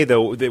the day,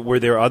 though, were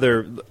there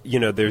other,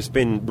 there's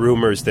been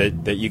rumors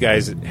that you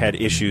guys had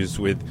issues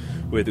with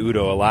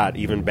Udo a lot,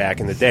 even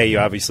back in the day. You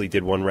obviously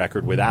did one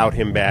record without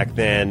him back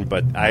then,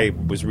 but I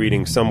was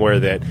reading somewhere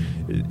that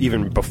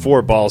even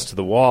before Balls to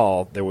the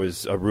Wall, there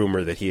was a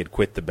rumor that he had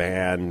quit the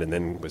band and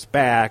then was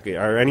back.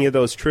 Are any of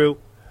those true?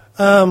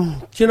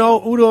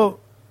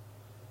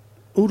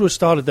 Udo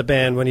started the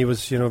band when he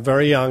was,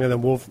 very young, and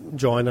then Wolf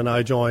joined and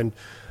I joined.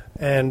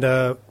 And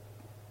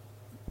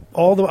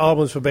all the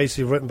albums were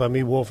basically written by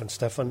me, Wolf, and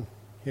Stefan.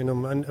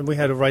 And we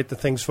had to write the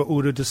things for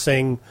Udo to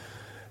sing.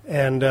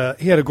 And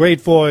he had a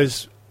great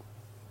voice,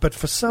 but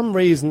for some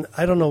reason,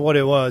 I don't know what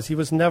it was, he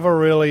was never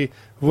really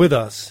with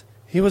us.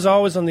 He was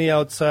always on the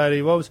outside.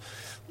 He was,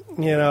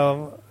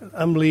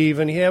 I'm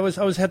leaving. He always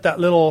had that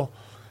little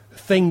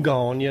thing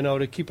going,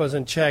 to keep us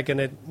in check. And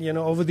it,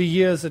 over the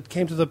years, it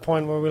came to the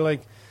point where we're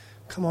like,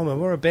 come on, man,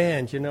 we're a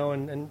band,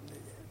 and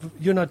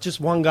you're not just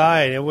one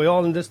guy, and we're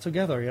all in this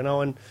together,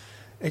 and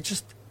it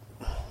just,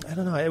 I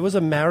don't know, it was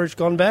a marriage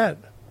gone bad,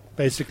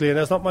 basically, and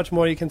there's not much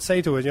more you can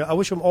say to it. I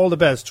wish him all the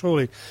best,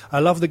 truly. I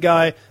love the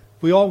guy.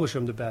 We all wish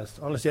him the best,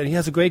 honestly, and he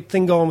has a great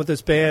thing going with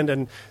this band,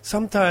 and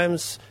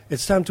sometimes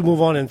it's time to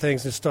move on in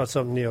things and start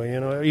something new,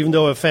 even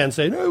though a fan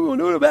say, no, we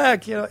want to do it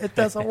back, it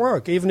doesn't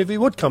work. Even if he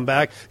would come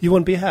back, you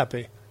wouldn't be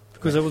happy,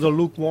 because it was a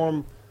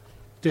lukewarm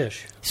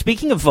dish.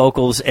 Speaking of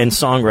vocals and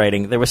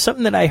songwriting, there was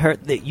something that I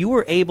heard that you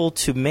were able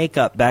to make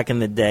up back in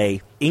the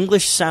day,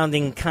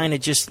 English-sounding kind of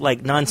just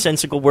like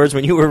nonsensical words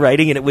when you were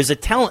writing, and it was a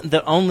talent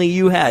that only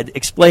you had.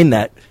 Explain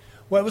that.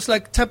 Well, it was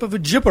like type of a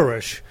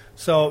gibberish.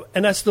 So,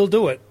 and I still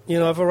do it.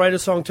 If I write a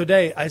song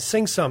today, I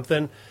sing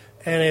something,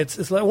 and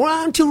it's like,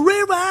 run to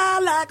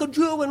river like a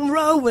Jew and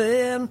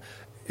rowing.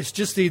 It's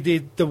just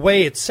the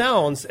way it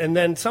sounds, and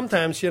then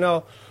sometimes,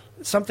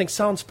 something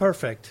sounds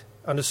perfect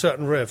on a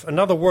certain riff.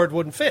 Another word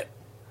wouldn't fit.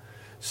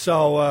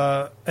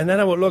 So, and then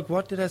I would look,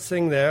 what did I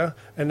sing there?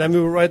 And then we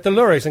would write the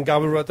lyrics, and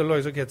God would write the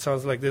lyrics. Okay, it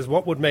sounds like this.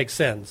 What would make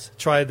sense?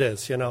 Try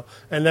this, And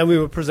then we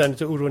would present it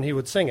to Udo, and he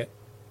would sing it.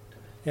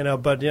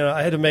 But,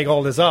 I had to make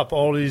all this up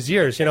all these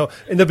years. In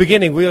the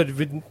beginning,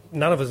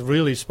 none of us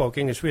really spoke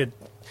English. We had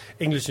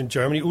English in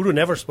Germany. Udo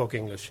never spoke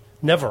English.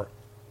 Never.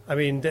 I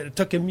mean, it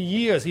took him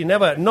years. He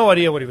never had no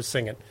idea what he was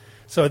singing.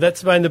 So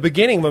that's why in the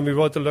beginning, when we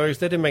wrote the lyrics,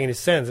 they didn't make any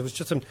sense. It was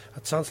just, it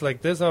sounds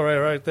like this, all right,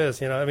 write this.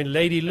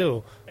 Lady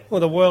Lou. Well,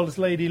 the world is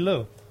Lady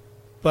Lou.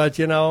 But,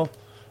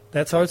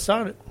 that's how it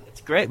started.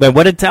 It's great, man.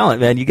 What a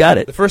talent, man. You got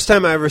it. The first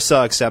time I ever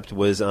saw Accept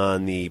was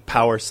on the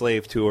Power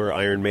Slave tour,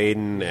 Iron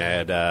Maiden,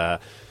 at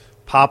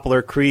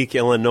Poplar Creek,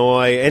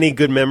 Illinois. Any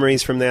good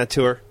memories from that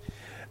tour?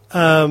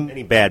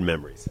 Any bad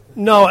memories?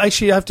 No,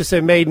 actually, I have to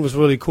say Maiden was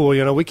really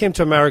cool. We came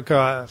to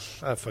America,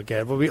 I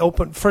forget, but we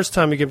opened, first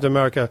time we came to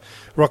America,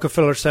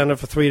 Rockefeller Center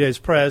for 3 days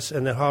press,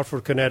 and then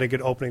Hartford,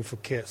 Connecticut opening for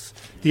KISS,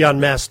 the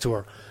Unmasked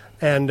tour.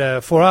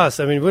 And for us,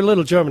 I mean, we're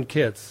little German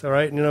kids, all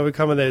right? We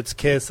come in there, it's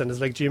KISS, and it's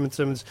like Gene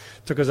Simmons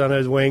took us under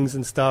his wings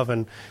and stuff,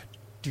 and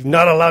you're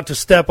not allowed to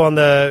step on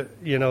the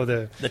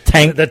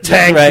tank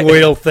right.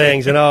 wheel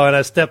things, and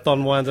I stepped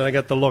on one, and I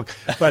got the look.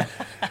 But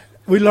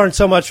we learned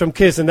so much from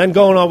KISS, and then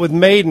going on with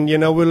Maiden, we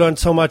learned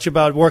so much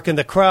about working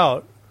the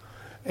crowd.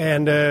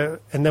 And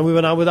then we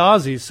went on with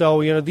Ozzy.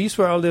 So, these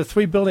were all the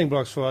three building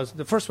blocks for us.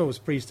 The first one was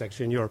Priest,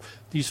 actually, in Europe.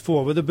 These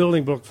four were the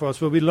building block for us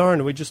where we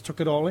learned, and we just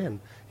took it all in.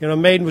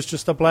 Maiden was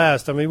just a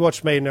blast. I mean, we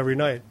watched Maiden every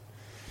night.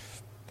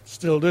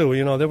 Still do.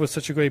 They were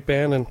such a great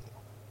band, and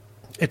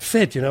it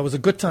fit. It was a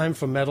good time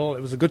for metal.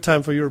 It was a good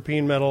time for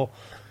European metal,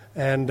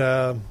 and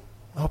I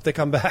hope they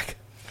come back.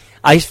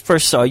 I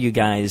first saw you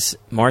guys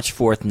March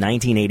 4th,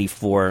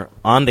 1984,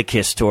 on the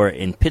KISS tour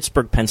in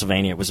Pittsburgh,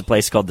 Pennsylvania. It was a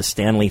place called the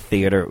Stanley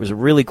Theater. It was a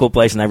really cool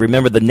place, and I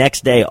remember the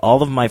next day,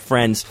 all of my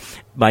friends,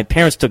 my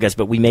parents took us,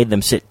 but we made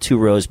them sit 2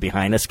 rows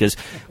behind us because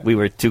we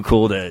were too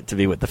cool to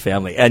be with the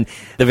family. And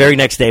the very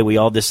next day, we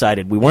all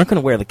decided we weren't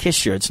going to wear the KISS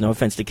shirts, no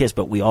offense to KISS,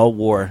 but we all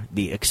wore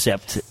the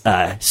Accept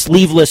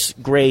sleeveless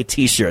gray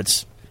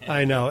T-shirts.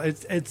 I know.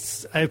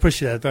 I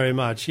appreciate that very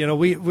much.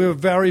 We were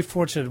very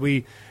fortunate.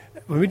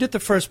 When we did the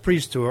first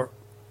Priest tour,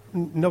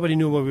 nobody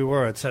knew where we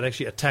were. It said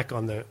actually Attack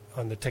on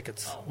the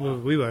tickets. Oh, wow.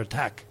 We were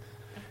Attack.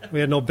 We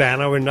had no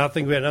banner or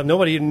nothing.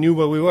 Nobody knew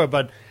where we were.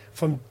 But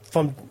from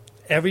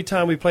every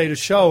time we played a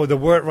show, the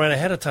word ran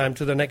ahead of time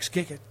to the next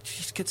gig.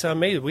 These kids are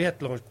amazing. We had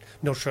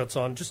no shirts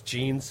on, just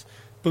jeans,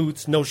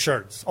 boots, no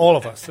shirts, all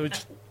of us. So we're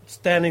just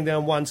standing there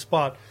in one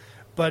spot.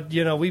 But,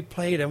 we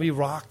played and we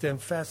rocked and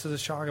Fast as a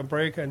Shark and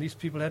Breaker, and these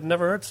people had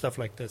never heard stuff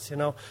like this,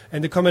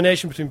 And the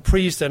combination between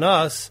Priest and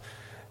us,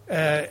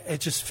 it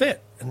just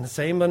fit. And the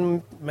same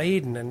on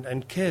Maiden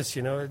and Kiss,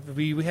 you know.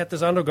 We had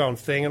this underground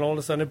thing, and all of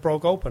a sudden it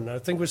broke open. I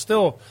think we're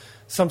still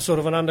some sort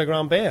of an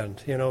underground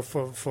band, you know,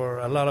 for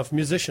a lot of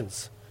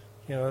musicians.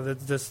 You know,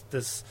 this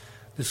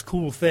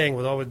cool thing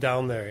was always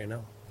down there, you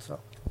know. So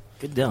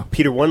good deal.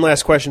 Peter, one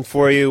last question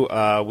for you.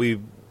 We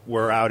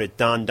were out at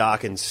Don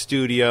Dokken's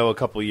studio a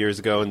couple of years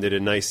ago and did a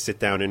nice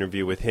sit-down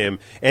interview with him.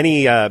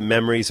 Any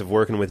memories of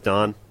working with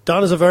Don?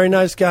 Don is a very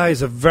nice guy.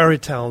 He's a very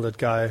talented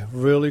guy,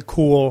 really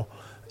cool.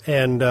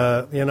 And,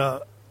 you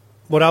know,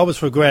 what I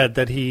always regret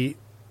that he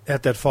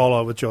had that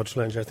fallout with George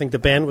Lynch. I think the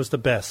band was the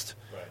best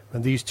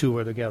when these two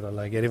were together.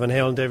 Like Eddie Van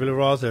Halen and David Lee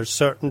Roth, there's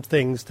certain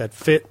things that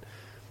fit.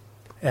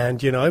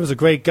 And, you know, he was a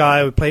great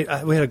guy.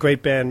 We had a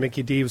great band.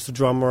 Mickey D was the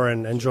drummer,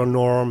 and John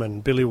Norm,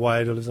 and Billy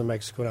White, who lives in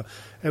Mexico now.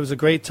 It was a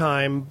great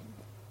time.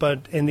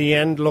 But in the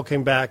end,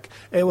 looking back,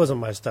 it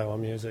wasn't my style of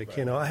music. Right.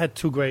 You know, I had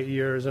 2 great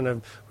years,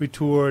 and we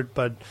toured.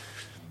 But,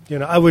 you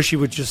know, I wish he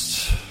would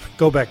just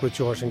go back with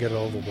George and get it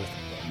over with.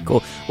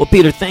 Cool. Well,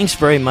 Peter, thanks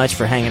very much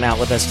for hanging out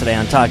with us today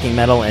on Talking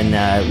Metal,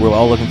 and we're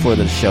all looking forward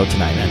to the show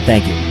tonight, man.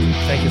 Thank you.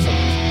 Thank you so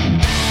much.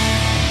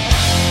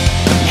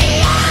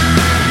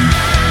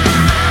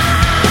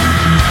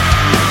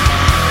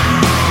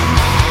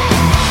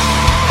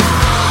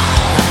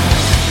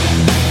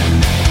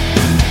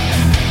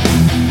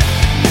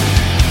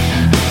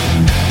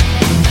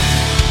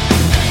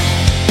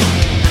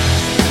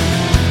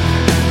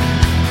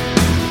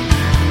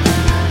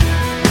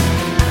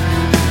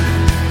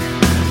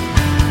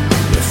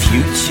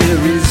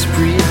 Is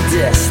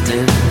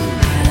predestined.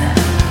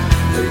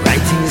 The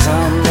writing's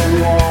on the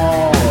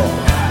wall.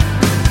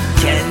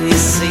 Can you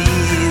see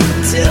the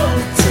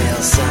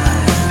telltale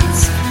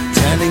signs?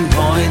 Turning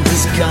point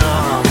has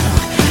come.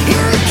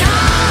 Here it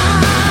comes.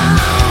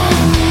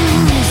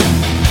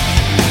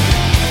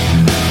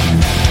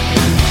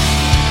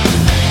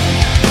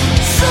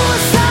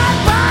 Suicide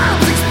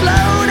bombs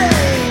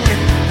exploding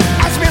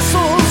as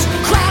missiles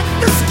crack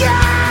the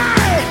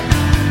sky.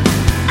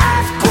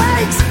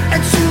 Earthquakes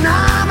and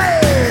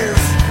tsunamis.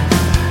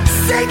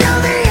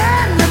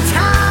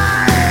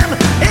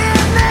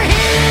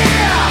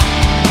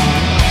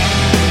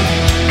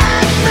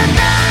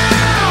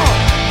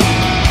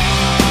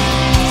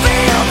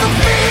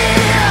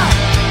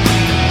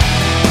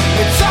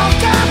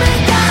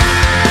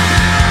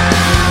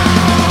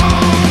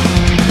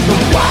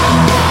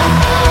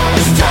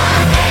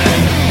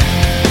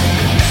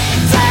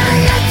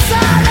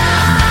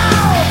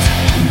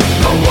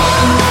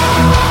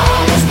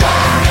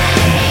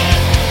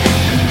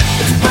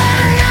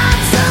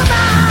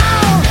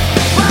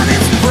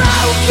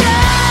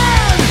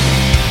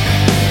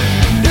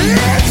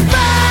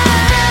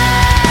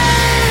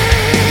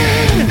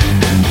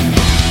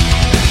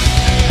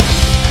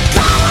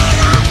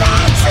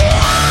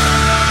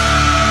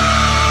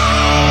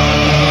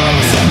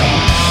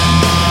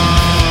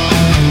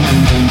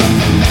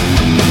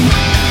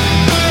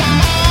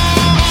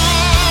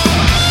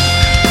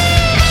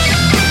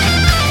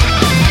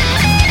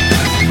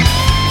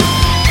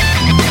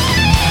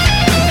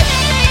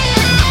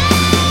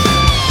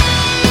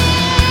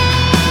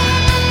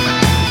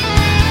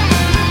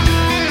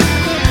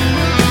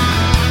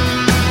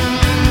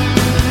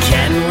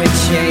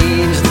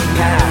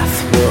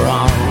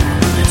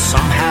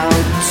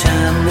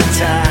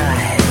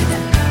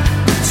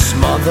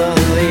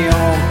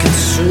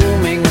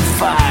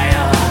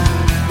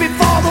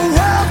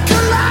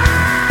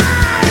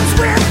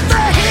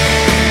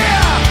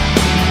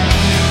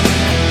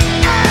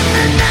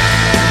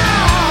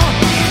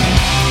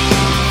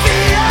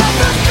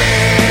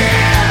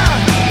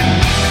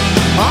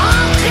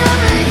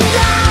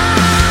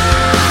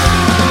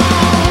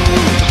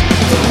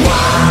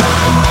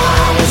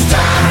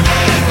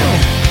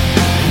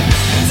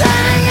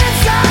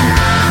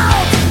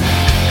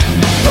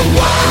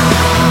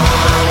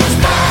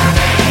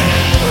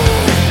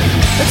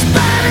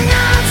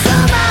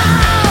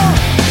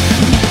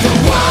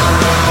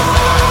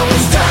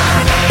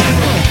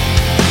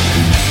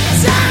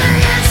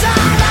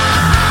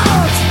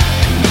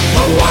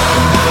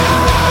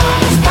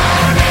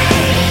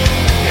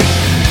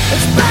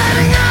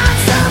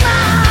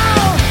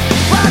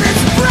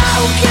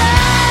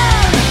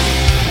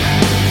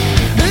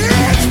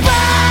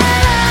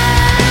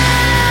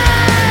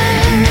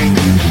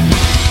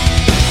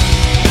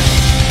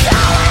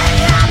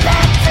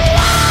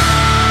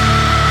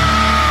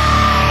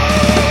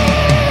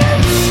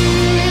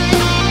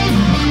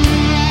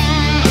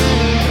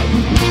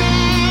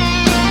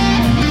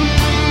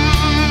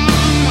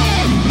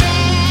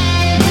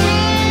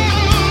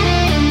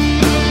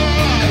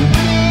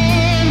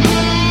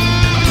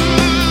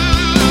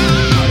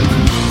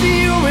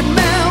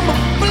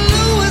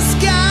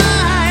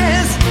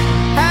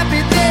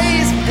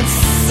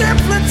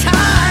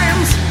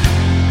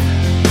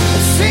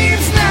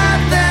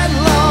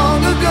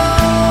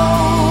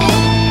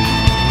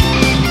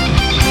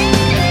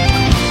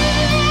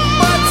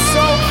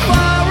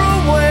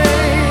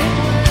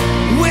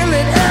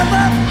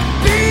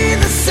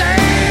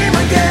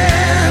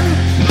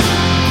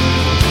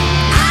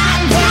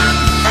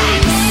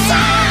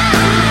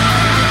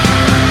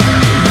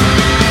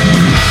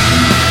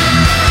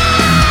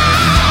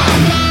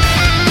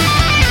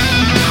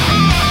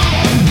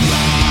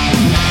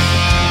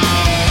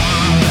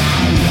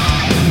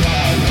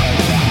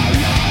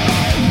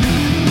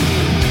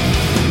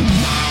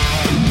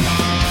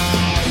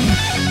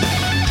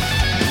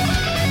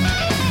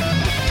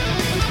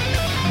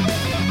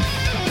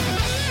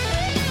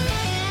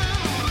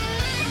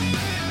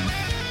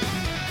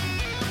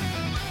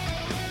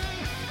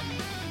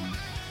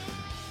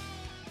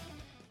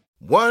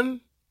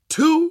 1,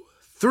 2,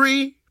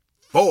 3,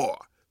 4.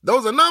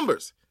 Those are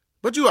numbers.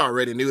 But you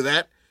already knew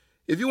that.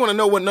 If you want to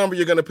know what number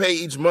you're going to pay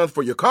each month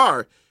for your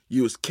car,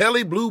 use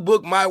Kelley Blue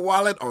Book My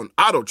Wallet on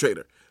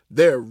AutoTrader.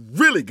 They're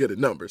really good at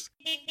numbers.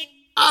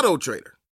 AutoTrader.